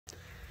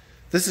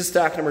This is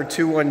stock number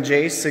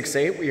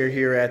 21J68. We are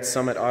here at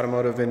Summit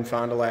Automotive in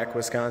Fond du Lac,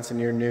 Wisconsin,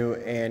 your new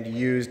and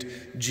used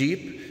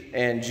Jeep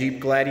and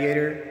Jeep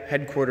Gladiator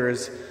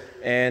headquarters.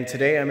 And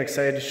today I'm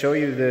excited to show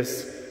you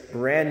this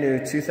brand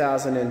new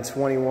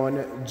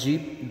 2021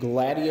 Jeep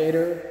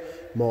Gladiator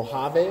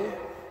Mojave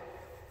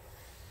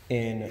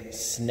in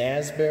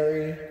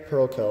Snazzberry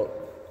Pearl Coat.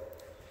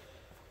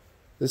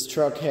 This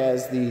truck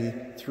has the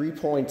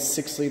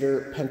 3.6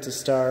 liter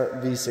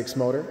Pentastar V6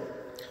 motor.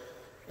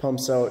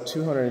 Pumps out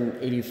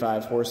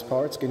 285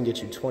 horsepower. It's going to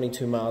get you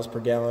 22 miles per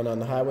gallon on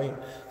the highway,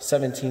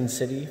 17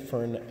 city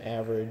for an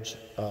average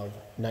of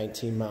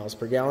 19 miles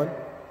per gallon.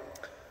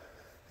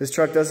 This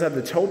truck does have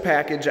the tow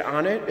package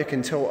on it. It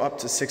can tow up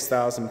to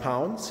 6,000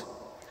 pounds.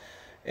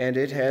 And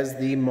it has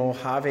the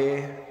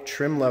Mojave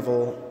trim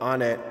level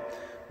on it,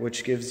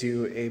 which gives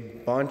you a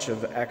bunch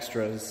of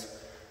extras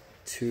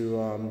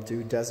to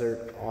do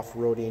desert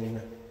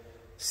off-roading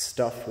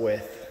stuff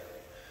with.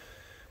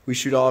 We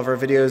shoot all of our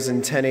videos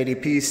in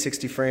 1080p,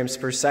 60 frames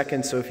per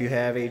second, so if you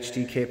have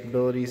HD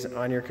capabilities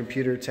on your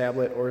computer,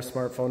 tablet, or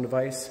smartphone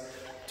device,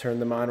 turn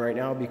them on right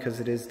now because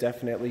it is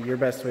definitely your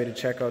best way to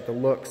check out the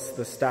looks,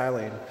 the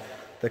styling,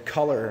 the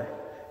color,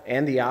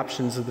 and the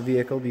options of the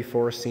vehicle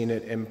before seeing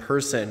it in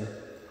person.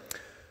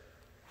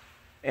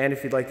 And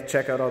if you'd like to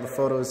check out all the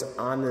photos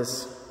on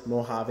this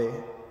Mojave,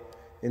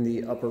 in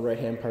the upper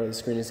right-hand part of the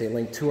screen is a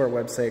link to our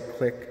website.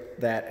 Click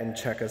that and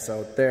check us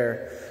out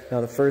there. Now,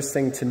 the first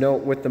thing to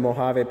note with the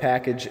Mojave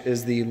package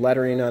is the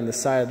lettering on the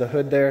side of the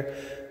hood there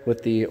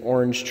with the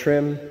orange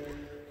trim,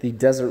 the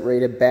desert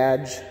rated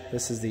badge.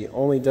 This is the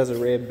only desert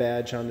rated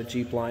badge on the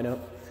Jeep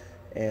lineup.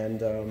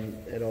 And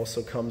it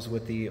also comes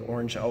with the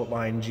orange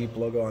outline Jeep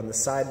logo on the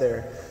side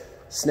there.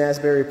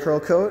 Snazzberry Pearl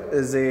Coat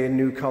is a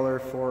new color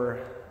for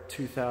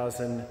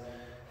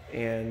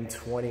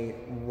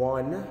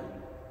 2021.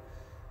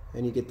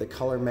 And you get the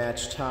color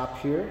match top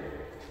here.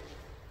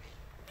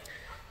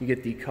 You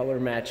get the color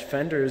match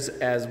fenders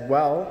as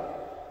well.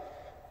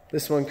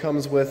 This one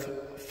comes with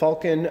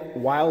Falcon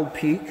Wild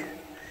Peak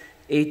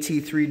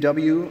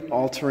AT3W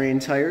all-terrain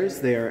tires.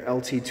 They are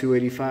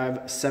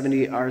LT285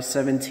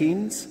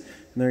 70R17s. And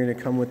they're going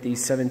to come with the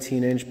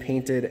 17-inch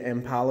painted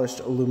and polished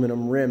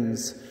aluminum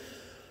rims.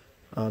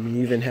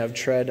 You even have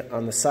tread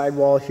on the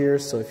sidewall here,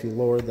 so if you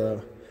lower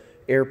the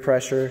air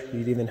pressure,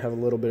 you'd even have a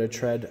little bit of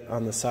tread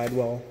on the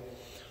sidewall.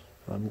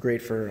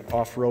 Great for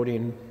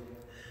off-roading.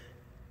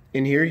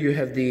 In here you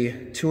have the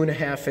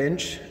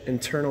 2.5-inch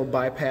internal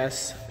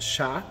bypass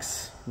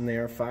shocks, and they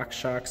are Fox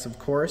shocks, of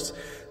course.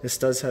 This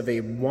does have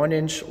a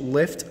 1-inch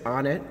lift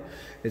on it.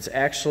 It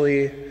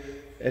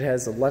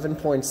has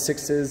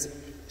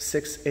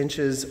 11.6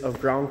 inches of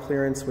ground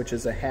clearance, which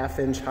is a 1/2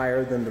 inch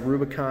higher than the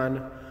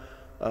Rubicon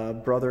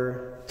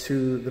brother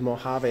to the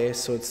Mojave,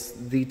 so it's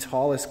the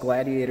tallest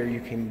Gladiator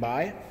you can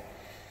buy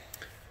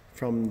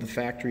from the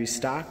factory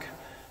stock.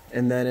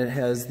 And then it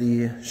has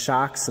the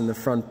shocks and the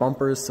front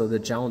bumpers, so the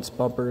jounce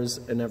bumpers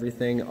and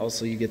everything.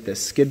 Also, you get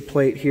this skid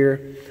plate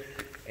here,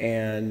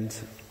 and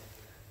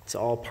it's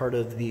all part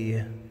of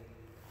the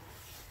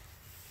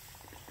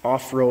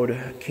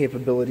off-road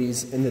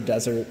capabilities in the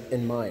desert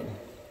in mind.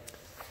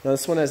 Now,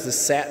 this one has the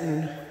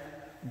satin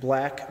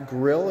black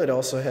grille. It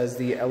also has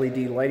the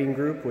LED lighting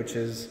group, which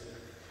is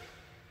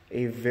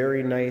a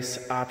very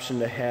nice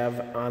option to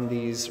have on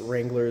these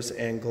Wranglers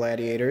and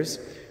Gladiators.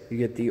 You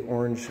get the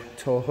orange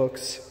tow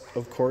hooks.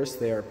 Of course,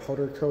 they are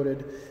powder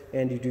coated,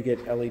 and you do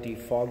get LED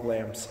fog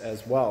lamps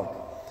as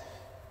well.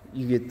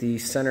 You get the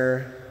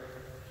center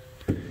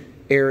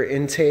air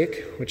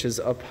intake, which is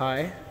up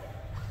high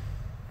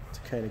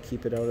to kind of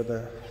keep it out of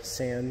the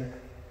sand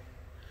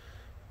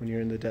when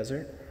you're in the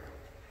desert.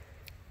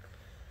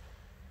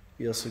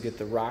 You also get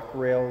the rock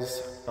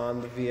rails on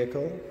the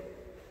vehicle.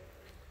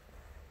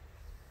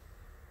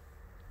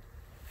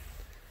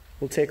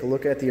 We'll take a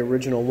look at the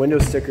original window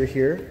sticker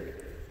here.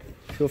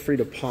 Feel free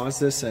to pause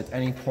this at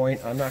any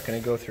point. I'm not going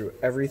to go through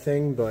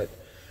everything, but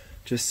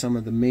just some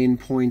of the main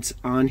points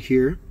on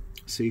here.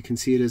 So you can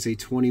see it as a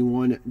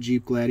 21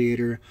 Jeep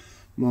Gladiator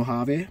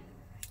Mojave,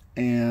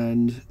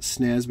 and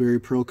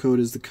Snazzberry Pearl Coat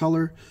is the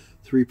color,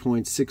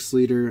 3.6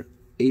 liter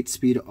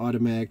 8-speed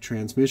automatic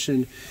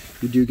transmission.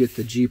 You do get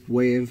the Jeep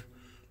Wave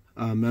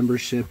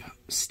membership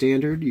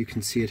standard. You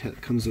can see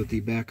it comes with the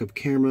backup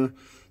camera,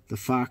 the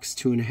Fox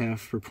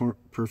 2.5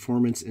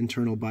 performance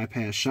internal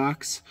bypass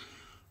shocks,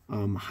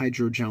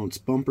 hydro jounce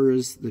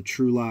bumpers, the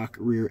True Lock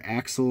rear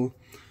axle,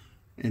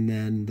 and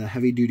then the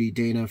heavy duty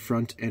Dana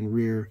front and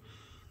rear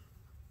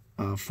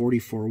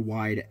 44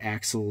 wide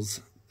axles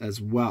as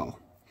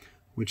well,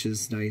 which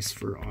is nice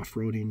for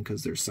off-roading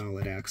because they're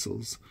solid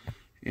axles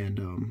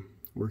and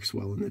works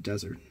well in the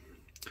desert.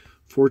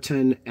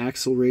 410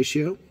 axle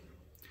ratio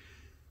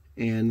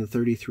and the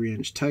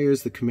 33-inch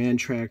tires, the Command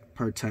Track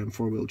part-time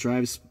four-wheel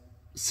drive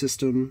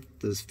system,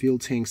 the fuel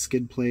tank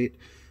skid plate,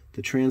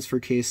 the transfer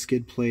case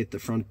skid plate, the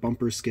front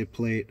bumper skid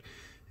plate,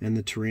 and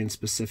the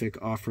terrain-specific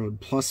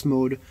off-road plus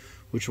mode,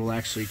 which will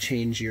actually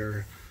change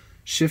your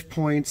shift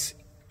points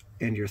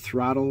and your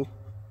throttle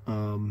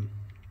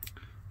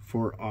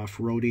for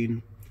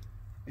off-roading.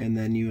 And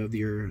then you have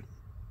your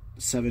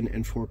 7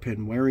 and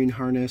 4-pin wiring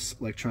harness,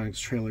 electronics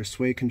trailer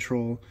sway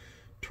control,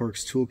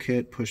 Torx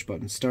toolkit, push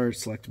button start,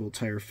 selectable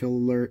tire fill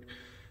alert,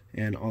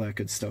 and all that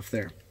good stuff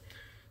there.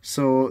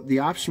 So the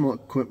optional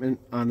equipment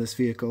on this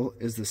vehicle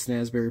is the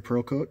Snazzberry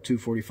Pearl Coat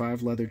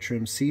 245 leather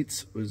trim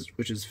seats,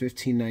 which is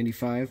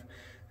 $15.95,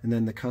 and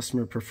then the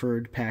customer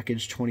preferred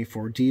package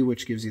 24D,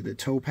 which gives you the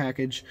tow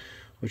package,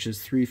 which is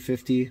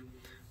 $350,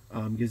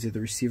 gives you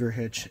the receiver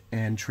hitch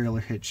and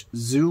trailer hitch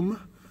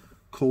zoom.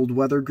 Cold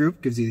weather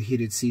group gives you the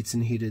heated seats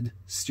and heated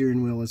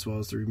steering wheel, as well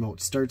as the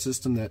remote start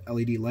system. That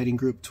LED lighting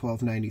group,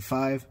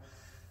 $12.95.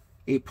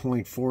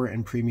 8.4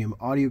 and premium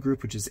audio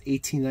group, which is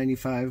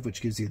 $18.95,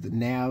 which gives you the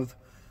nav,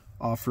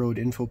 off-road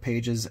info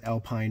pages,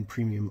 Alpine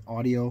premium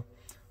audio,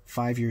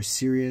 5-year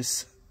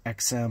Sirius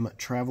XM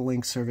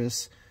Travel-Link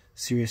service,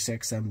 Sirius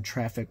XM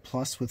Traffic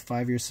Plus with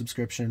 5-year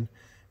subscription,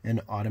 and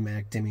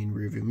automatic dimming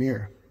rearview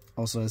mirror.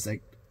 Also has the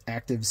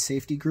active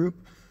safety group,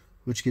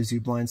 which gives you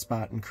blind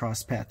spot and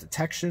cross path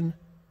detection,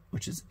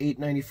 which is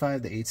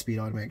 $8.95. The 8-speed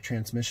automatic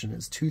transmission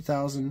is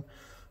 $2,000,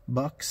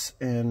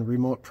 and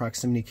remote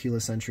proximity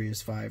keyless entry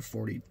is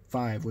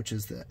 $545, which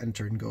is the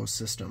enter and go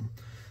system.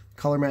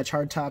 Color match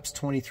hardtops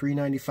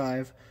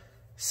 $23.95.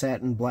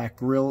 Satin black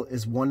grille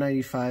is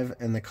 $195,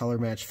 and the color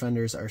match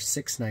fenders are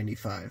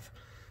 $695.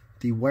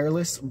 The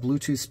wireless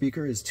Bluetooth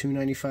speaker is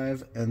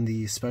 $295, and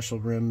the special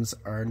rims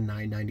are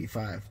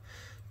 $995.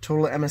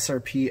 Total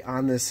MSRP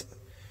on this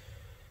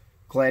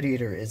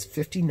Gladiator is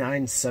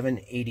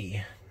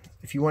 $59,780.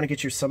 If you want to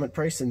get your summit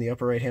price, in the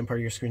upper right hand part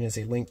of your screen is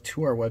a link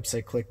to our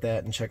website. Click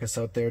that and check us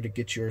out there to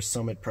get your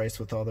summit price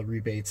with all the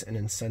rebates and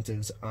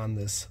incentives on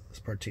this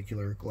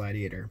particular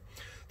Gladiator.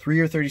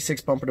 3-year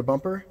 36 bumper to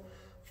bumper,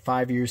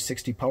 5-year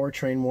 60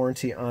 powertrain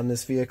warranty on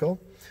this vehicle.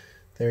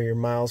 There are your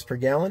miles per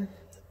gallon,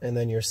 and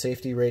then your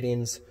safety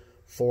ratings,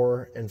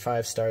 4 and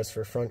 5 stars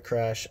for front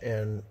crash,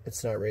 and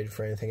it's not rated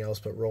for anything else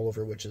but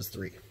rollover, which is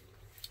 3.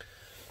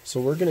 So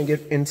we're going to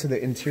get into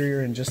the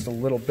interior in just a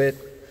little bit.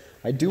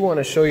 I do want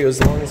to show you, as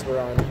long as we're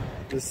on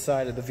this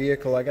side of the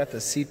vehicle, I got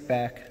the seat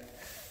back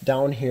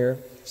down here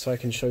so I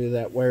can show you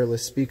that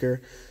wireless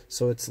speaker.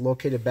 So it's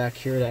located back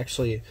here. It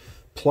actually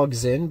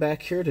plugs in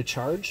back here to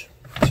charge.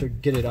 To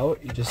get it out,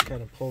 you just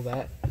kind of pull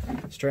that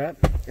strap,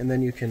 and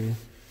then you can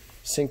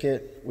sync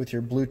it with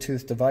your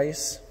Bluetooth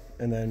device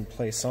and then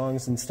play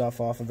songs and stuff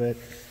off of it.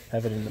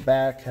 Have it in the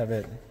back, have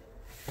it,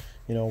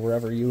 you know,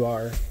 wherever you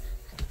are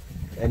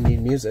and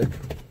need music.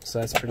 So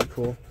that's pretty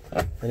cool,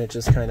 and it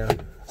just kind of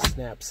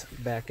snaps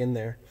back in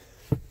there.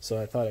 So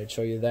I thought I'd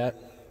show you that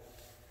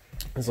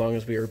as long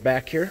as we were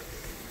back here.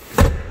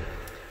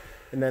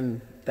 And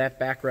then that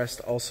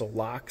backrest also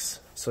locks,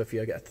 so if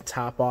you got the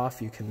top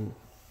off, you can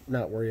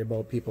not worry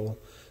about people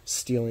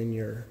stealing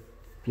your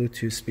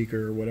Bluetooth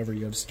speaker or whatever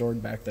you have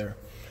stored back there.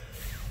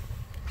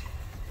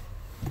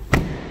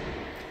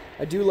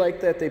 I do like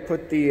that they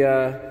put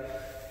the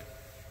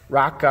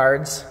rock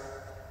guards,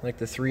 like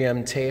the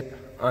 3M tape,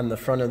 on the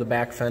front of the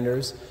back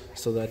fenders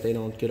so that they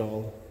don't get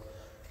all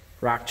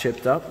rock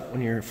chipped up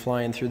when you're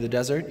flying through the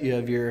desert. You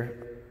have your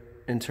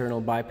internal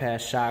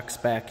bypass shocks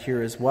back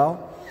here as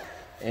well.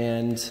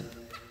 And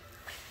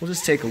we'll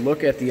just take a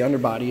look at the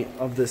underbody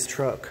of this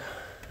truck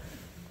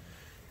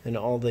and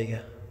all the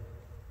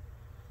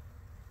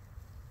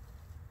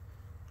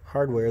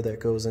hardware that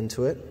goes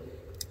into it.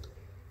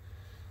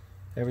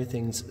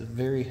 Everything's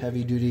very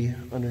heavy duty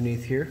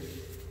underneath here.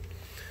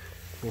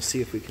 We'll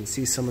see if we can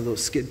see some of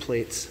those skid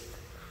plates.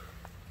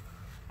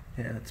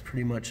 Yeah, it's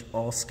pretty much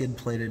all skid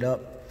plated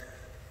up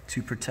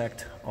to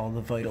protect all the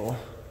vital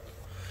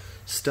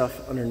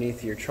stuff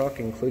underneath your truck,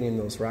 including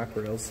those rock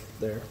rails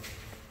there.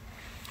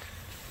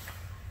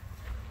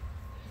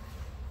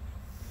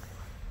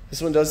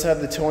 This one does have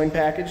the towing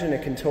package, and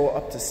it can tow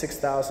up to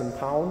 6,000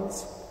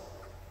 pounds.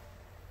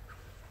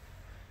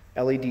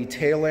 LED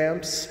tail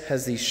lamps,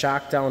 has the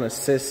shock down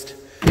assist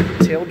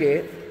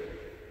tailgate.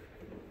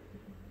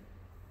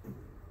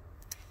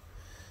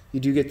 You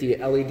do get the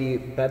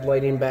LED bed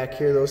lighting back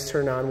here. Those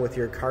turn on with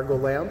your cargo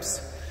lamps.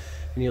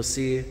 And you'll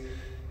see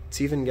it's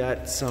even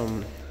got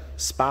some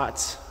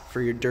spots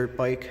for your dirt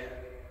bike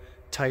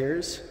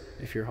tires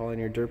if you're hauling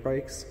your dirt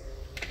bikes.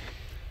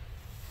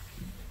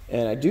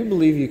 And I do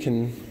believe you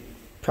can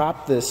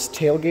prop this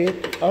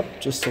tailgate up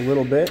just a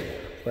little bit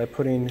by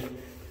putting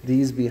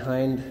these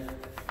behind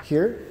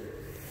here.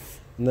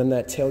 And then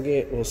that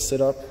tailgate will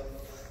sit up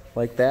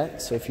like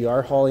that. So if you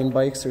are hauling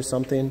bikes or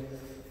something,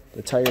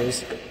 the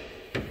tires,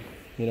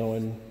 you know,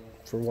 and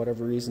for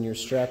whatever reason your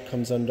strap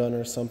comes undone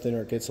or something,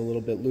 or it gets a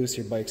little bit loose,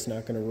 your bike's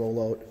not going to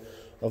roll out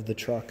of the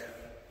truck.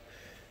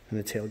 And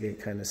the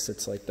tailgate kind of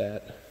sits like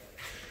that.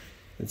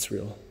 It's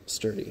real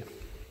sturdy.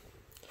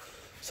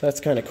 So that's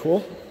kind of cool.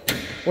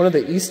 One of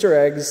the Easter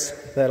eggs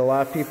that a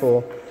lot of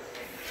people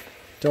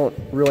don't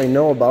really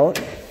know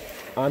about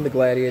on the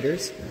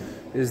Gladiators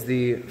is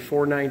the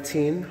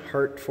 419,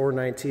 Heart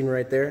 419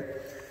 right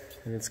there.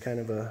 And it's kind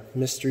of a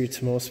mystery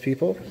to most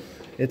people.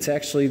 It's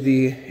actually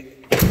the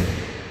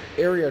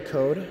area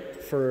code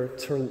for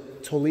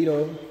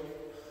Toledo,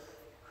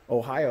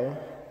 Ohio,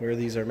 where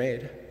these are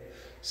made.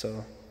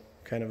 So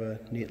kind of a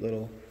neat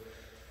little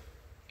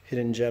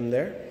hidden gem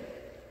there.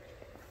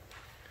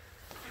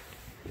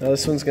 Now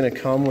this one's going to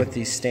come with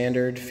the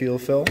standard fuel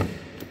fill.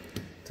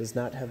 It does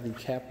not have the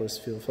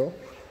capless fuel fill.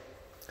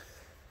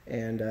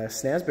 And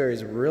Snazzberry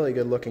is a really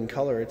good looking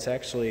color. It's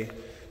actually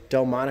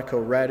Delmonico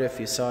red if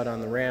you saw it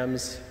on the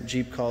Rams.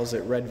 Jeep calls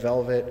it red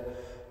velvet.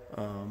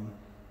 I'm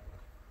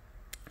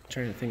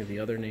trying to think of the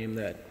other name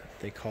that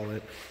they call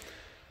it.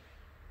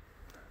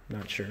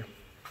 Not sure.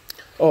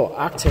 Oh,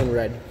 Octane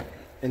red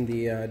in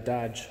the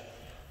Dodge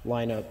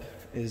lineup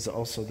is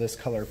also this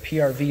color.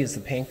 PRV is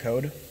the paint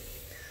code.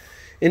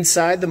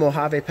 Inside, the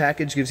Mojave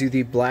package gives you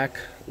the black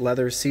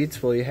leather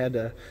seats. Well, you had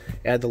to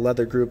add the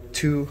leather group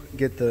to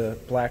get the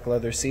black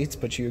leather seats,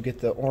 but you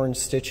get the orange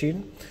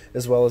stitching,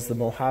 as well as the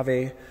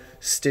Mojave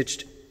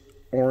stitched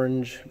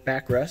orange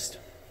backrest.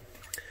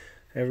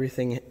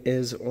 Everything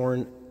is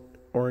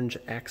orange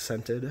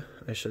accented,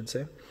 I should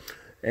say.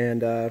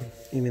 And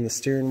even the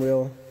steering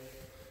wheel,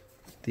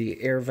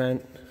 the air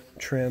vent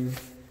trim,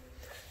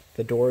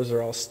 the doors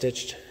are all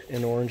stitched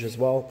in orange as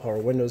well. Power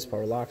windows,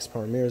 power locks,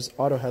 power mirrors,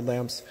 auto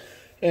headlamps.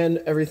 And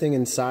everything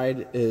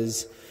inside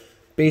is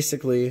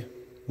basically,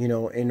 you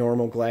know, a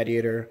normal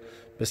Gladiator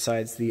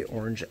besides the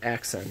orange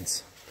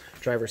accents.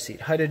 Driver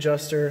seat height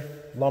adjuster,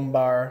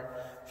 lumbar,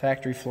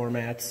 factory floor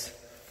mats,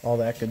 all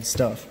that good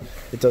stuff.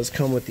 It does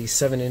come with the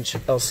 7-inch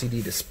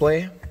LCD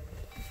display.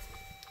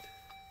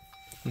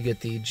 You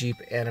get the Jeep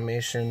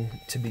animation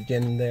to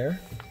begin there.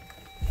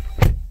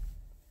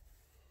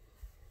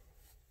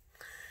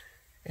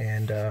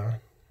 And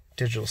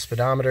digital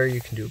speedometer, you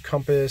can do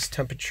compass,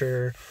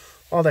 temperature,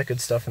 all that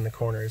good stuff in the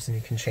corners, and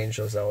you can change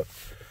those out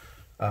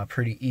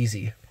pretty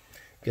easy.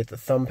 Get the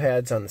thumb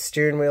pads on the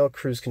steering wheel,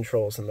 cruise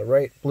controls on the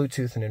right,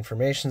 Bluetooth and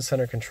information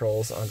center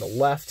controls on the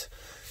left.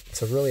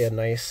 It's a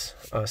nice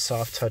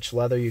soft touch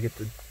leather. You get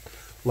the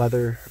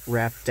leather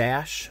wrapped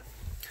dash,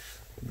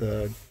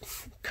 the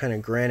kind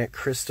of granite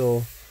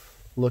crystal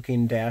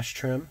looking dash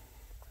trim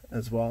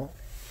as well.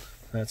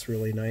 That's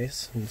really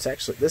nice. And it's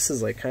actually, this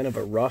is like kind of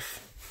a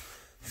rough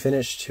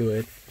finish to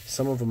it.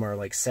 Some of them are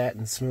like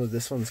satin smooth.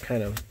 This one's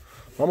kind of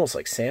almost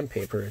like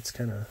sandpaper. It's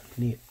kind of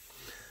neat.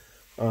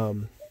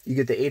 You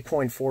get the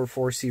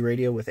 8.44C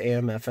radio with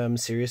AM, FM,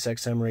 Sirius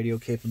XM radio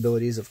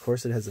capabilities. Of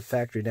course, it has a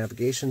factory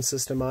navigation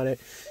system on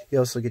it. You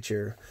also get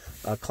your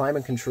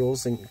climate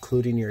controls,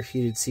 including your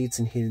heated seats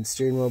and heated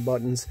steering wheel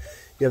buttons.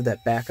 You have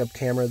that backup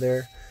camera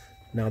there.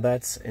 Now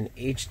that's an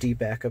HD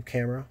backup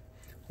camera,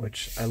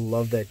 which I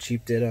love that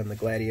Jeep did on the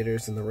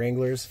Gladiators and the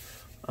Wranglers.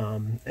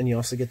 And you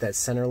also get that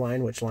center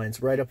line, which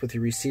lines right up with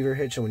your receiver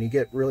hitch. And when you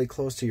get really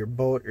close to your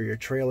boat or your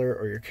trailer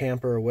or your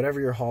camper or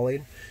whatever you're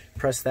hauling,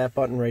 press that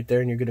button right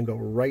there and you're going to go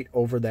right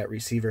over that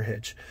receiver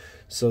hitch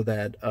so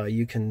that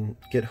you can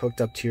get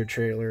hooked up to your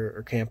trailer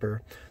or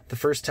camper the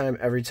first time,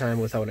 every time,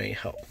 without any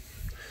help.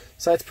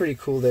 So that's pretty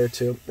cool there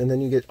too. And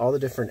then you get all the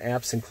different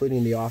apps,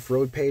 including the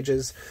off-road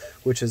pages,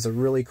 which is a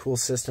really cool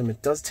system.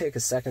 It does take a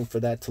second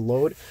for that to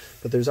load,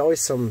 but there's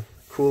always some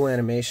cool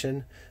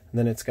animation. And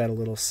then it's got a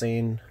little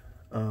saying,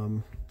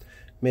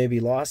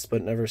 maybe lost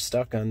but never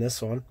stuck on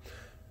this one.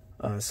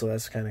 So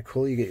that's kind of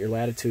cool. You get your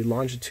latitude,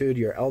 longitude,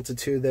 your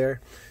altitude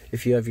there.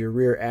 If you have your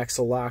rear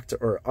axle locked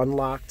or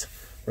unlocked,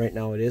 right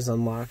now it is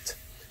unlocked.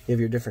 You have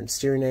your different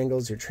steering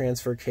angles, your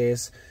transfer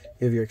case.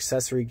 You have your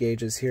accessory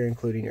gauges here,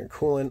 including your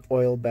coolant,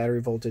 oil,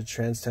 battery voltage,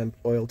 trans temp,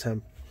 oil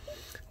temp,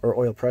 or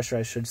oil pressure,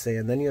 I should say.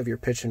 And then you have your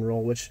pitch and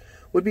roll, which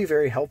would be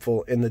very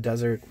helpful in the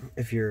desert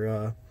if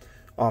you're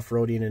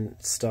off-roading and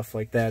stuff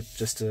like that,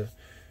 just to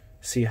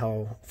see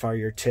how far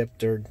you're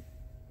tipped or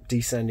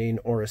descending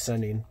or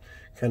ascending.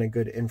 Kind of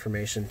good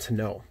information to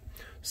know.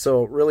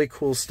 So really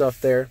cool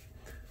stuff there.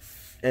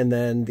 And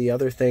then the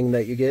other thing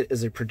that you get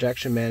is a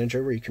projection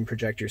manager where you can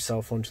project your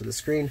cell phone to the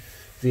screen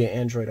via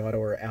Android Auto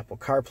or Apple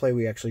CarPlay.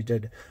 We actually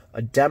did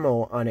a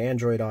demo on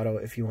Android Auto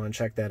if you want to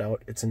check that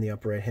out. It's in the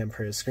upper right hand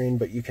part of the screen,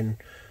 but you can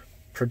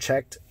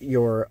project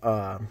your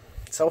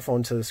cell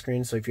phone to the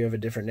screen. So if you have a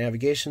different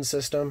navigation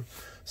system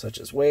such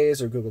as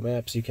Waze or Google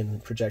Maps, you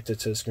can project it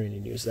to the screen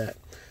and use that.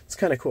 It's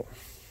kind of cool.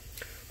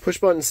 Push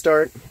button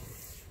start.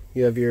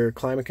 You have your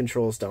climate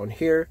controls down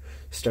here,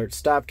 start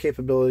stop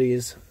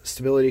capabilities,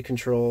 stability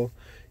control,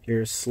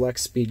 your select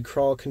speed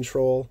crawl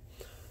control,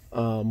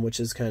 which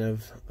is kind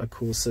of a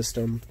cool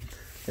system.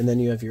 And then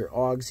you have your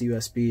AUX,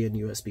 USB, and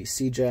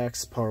USB-C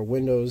jacks, power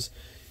windows.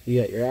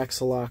 You got your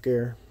axle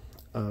locker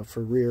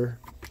for rear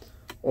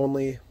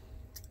only,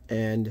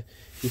 and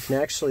you can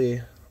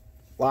actually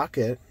lock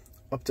it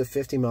up to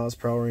 50 miles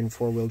per hour in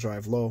four-wheel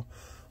drive low,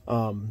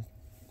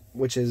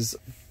 which is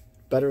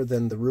better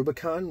than the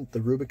Rubicon.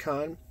 The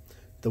Rubicon,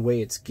 the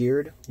way it's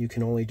geared, you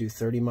can only do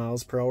 30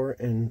 miles per hour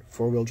in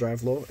four-wheel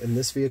drive low. In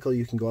this vehicle,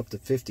 you can go up to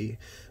 50. I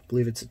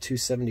believe it's a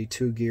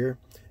 272 gear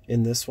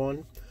in this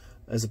one,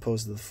 as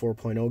opposed to the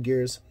 4.0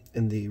 gears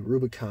in the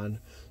Rubicon.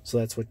 So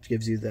that's what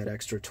gives you that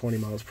extra 20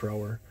 miles per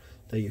hour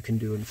that you can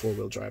do in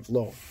four-wheel drive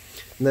low.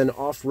 And then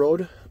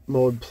off-road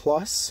mode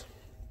plus,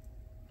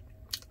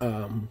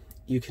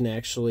 you can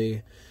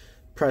actually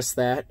press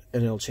that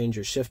and it'll change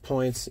your shift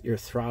points, your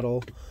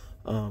throttle,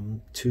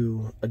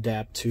 to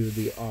adapt to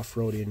the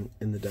off-roading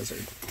in the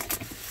desert.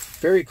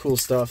 Very cool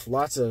stuff.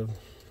 Lots of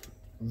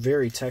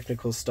very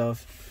technical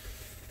stuff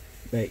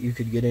that you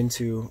could get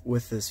into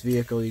with this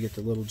vehicle. You get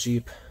the little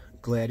Jeep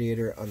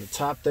Gladiator on the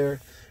top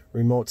there,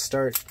 remote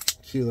start,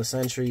 keyless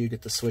entry. You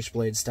get the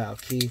switchblade style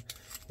key,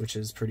 which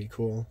is pretty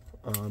cool.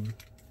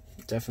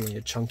 Definitely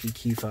a chunky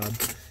key fob.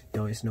 You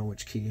always know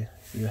which key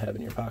you have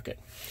in your pocket.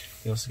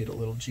 You also get a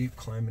little Jeep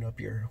climbing up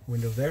your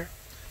window there.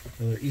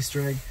 Another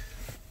Easter egg,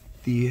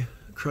 the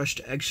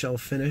crushed eggshell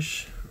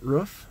finish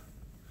roof.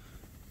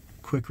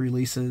 Quick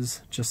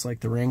releases, just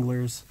like the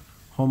Wranglers.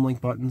 Home link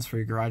buttons for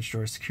your garage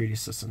door security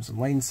systems and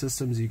lighting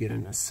systems. You get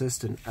an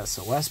assist and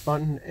SOS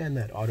button and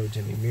that auto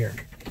dimming mirror.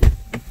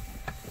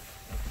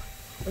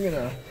 I'm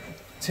gonna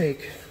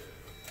take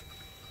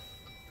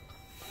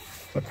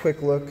a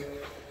quick look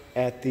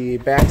at the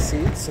back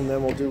seats, and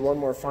then we'll do one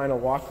more final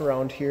walk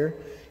around here.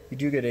 You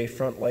do get a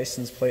front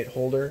license plate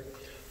holder,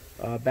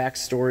 back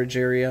storage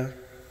area,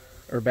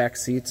 or back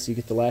seats. You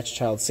get the latch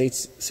child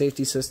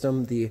safety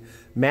system, the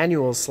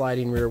manual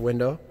sliding rear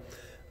window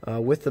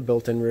with the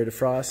built-in rear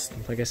defrost.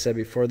 Like I said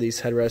before,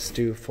 these headrests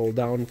do fold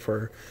down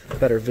for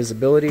better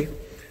visibility,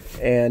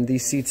 and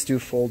these seats do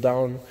fold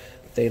down.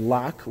 They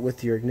lock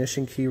with your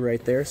ignition key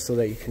right there so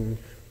that you can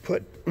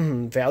put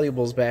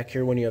valuables back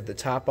here when you have the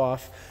top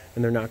off,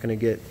 and they're not going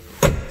to get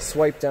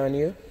swiped on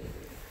you.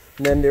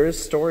 And then there is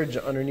storage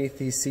underneath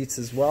these seats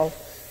as well,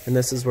 and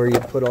this is where you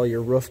put all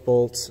your roof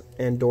bolts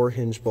and door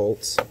hinge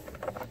bolts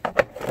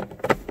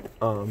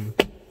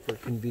for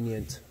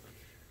convenient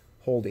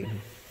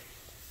holding.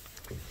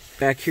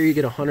 Back here you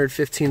get a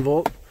 115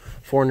 volt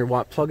 400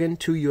 watt plug-in,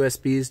 2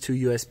 USBs, 2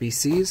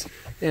 USB-Cs,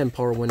 and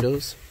power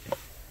windows.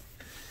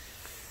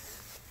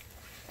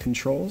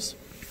 Controls.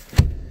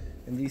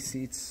 And these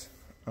seats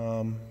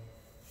go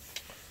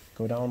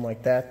down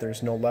like that.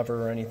 There's no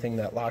lever or anything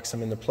that locks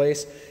them into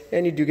place.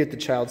 And you do get the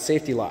child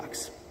safety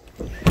locks.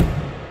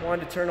 I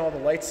wanted to turn all the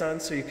lights on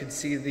so you could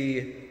see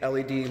the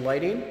LED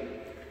lighting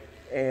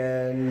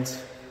and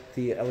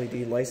the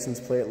LED license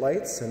plate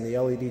lights and the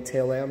LED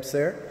tail lamps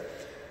there.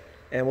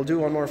 And we'll do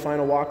one more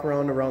final walk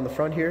around the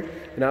front here.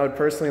 And I would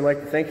personally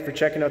like to thank you for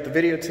checking out the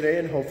video today,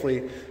 and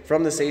hopefully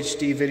from this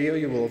HD video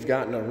you will have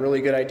gotten a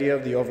really good idea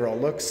of the overall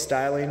look,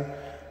 styling,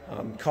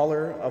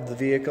 color of the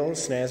vehicle.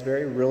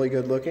 Snazzberry, really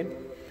good looking.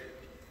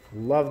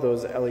 Love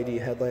those LED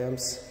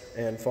headlamps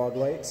and fog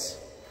lights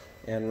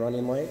and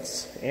running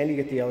lights. And you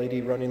get the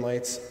LED running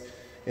lights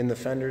in the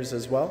fenders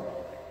as well.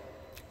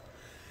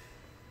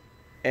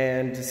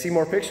 And to see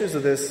more pictures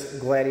of this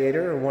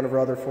Gladiator or one of our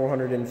other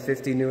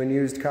 450 new and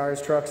used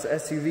cars, trucks,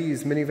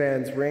 SUVs,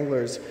 minivans,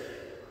 Wranglers,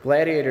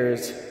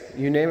 Gladiators,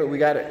 you name it, we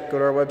got it. Go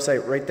to our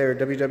website right there,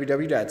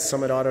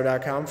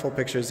 www.summitauto.com. Full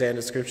pictures and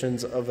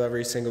descriptions of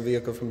every single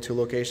vehicle from 2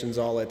 locations,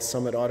 all at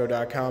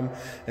summitauto.com.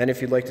 And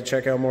if you'd like to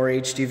check out more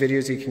HD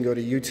videos, you can go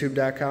to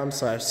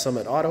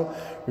youtube.com/summitauto.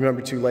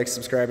 Remember to like,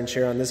 subscribe, and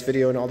share on this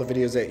video and all the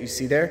videos that you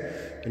see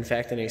there. In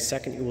fact, in a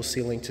second, you will see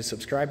a link to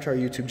subscribe to our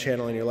YouTube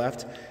channel on your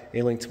left,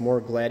 a link to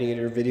more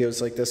Gladiator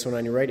videos like this one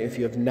on your right. If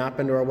you have not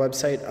been to our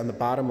website, on the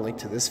bottom, a link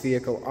to this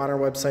vehicle on our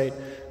website.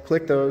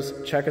 Click those,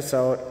 check us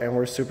out, and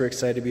we're super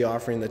excited to be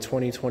offering the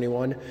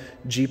 2021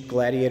 Jeep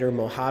Gladiator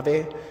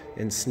Mojave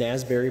in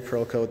Snazzberry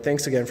Pearl Coat.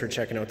 Thanks again for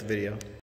checking out the video.